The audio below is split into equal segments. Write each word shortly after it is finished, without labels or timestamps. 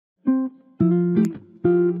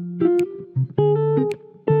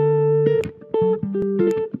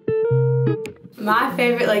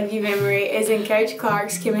favorite Lakeview memory is in Coach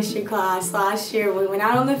Clark's chemistry class last year. We went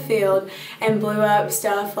out on the field and blew up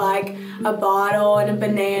stuff like a bottle and a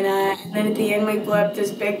banana, and then at the end we blew up this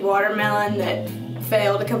big watermelon that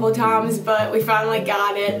failed a couple of times, but we finally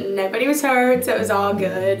got it and nobody was hurt, so it was all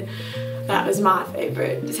good. That was my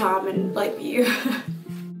favorite time in Lakeview.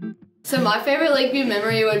 So my favorite Lakeview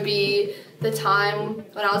memory would be the time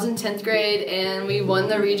when I was in 10th grade and we won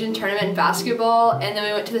the region tournament in basketball, and then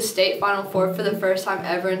we went to the state Final Four for the first time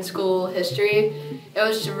ever in school history. It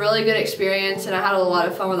was a really good experience, and I had a lot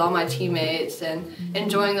of fun with all my teammates and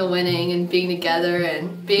enjoying the winning and being together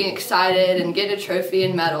and being excited and getting a trophy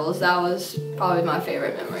and medals. That was probably my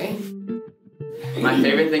favorite memory. My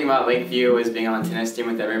favorite thing about Lakeview was being on the tennis team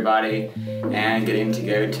with everybody and getting to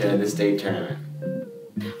go to the state tournament.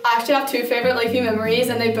 I actually have two favorite Lakeview memories,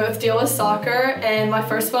 and they both deal with soccer. And my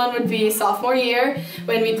first one would be sophomore year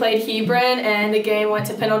when we played Hebron and the game went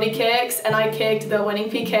to penalty kicks and I kicked the winning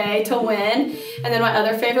PK to win. And then my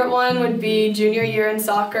other favorite one would be junior year in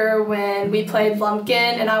soccer when we played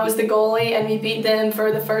Lumpkin and I was the goalie and we beat them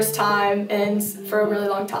for the first time and for a really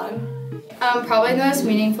long time. Probably the most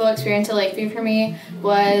meaningful experience at Lakeview for me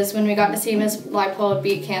was when we got to see Miss Lightpole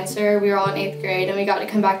beat cancer. We were all in 8th grade and we got to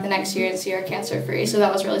come back the next year and see her cancer free, so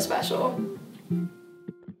that was really special.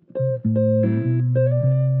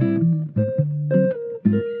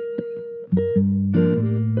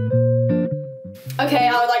 Okay,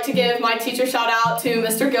 I would like to give my teacher shout out to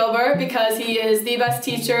Mr. Gilbert because he is the best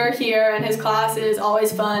teacher here and his class is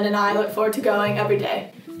always fun and I look forward to going every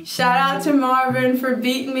day. Shout out to Marvin for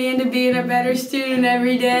beating me into being a better student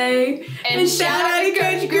every day. And shout out to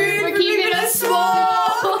Coach Green for keeping us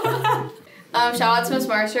small. Shout out to Miss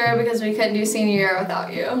Marcher because we couldn't do senior year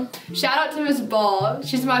without you. Shout out to Miss Ball.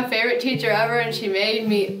 She's my favorite teacher ever and she made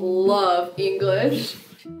me love English.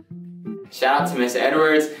 Shout out to Miss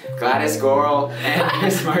Edwards, Gladys Goral, and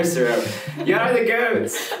Miss Marcero. You are the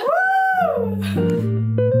goats! Woo!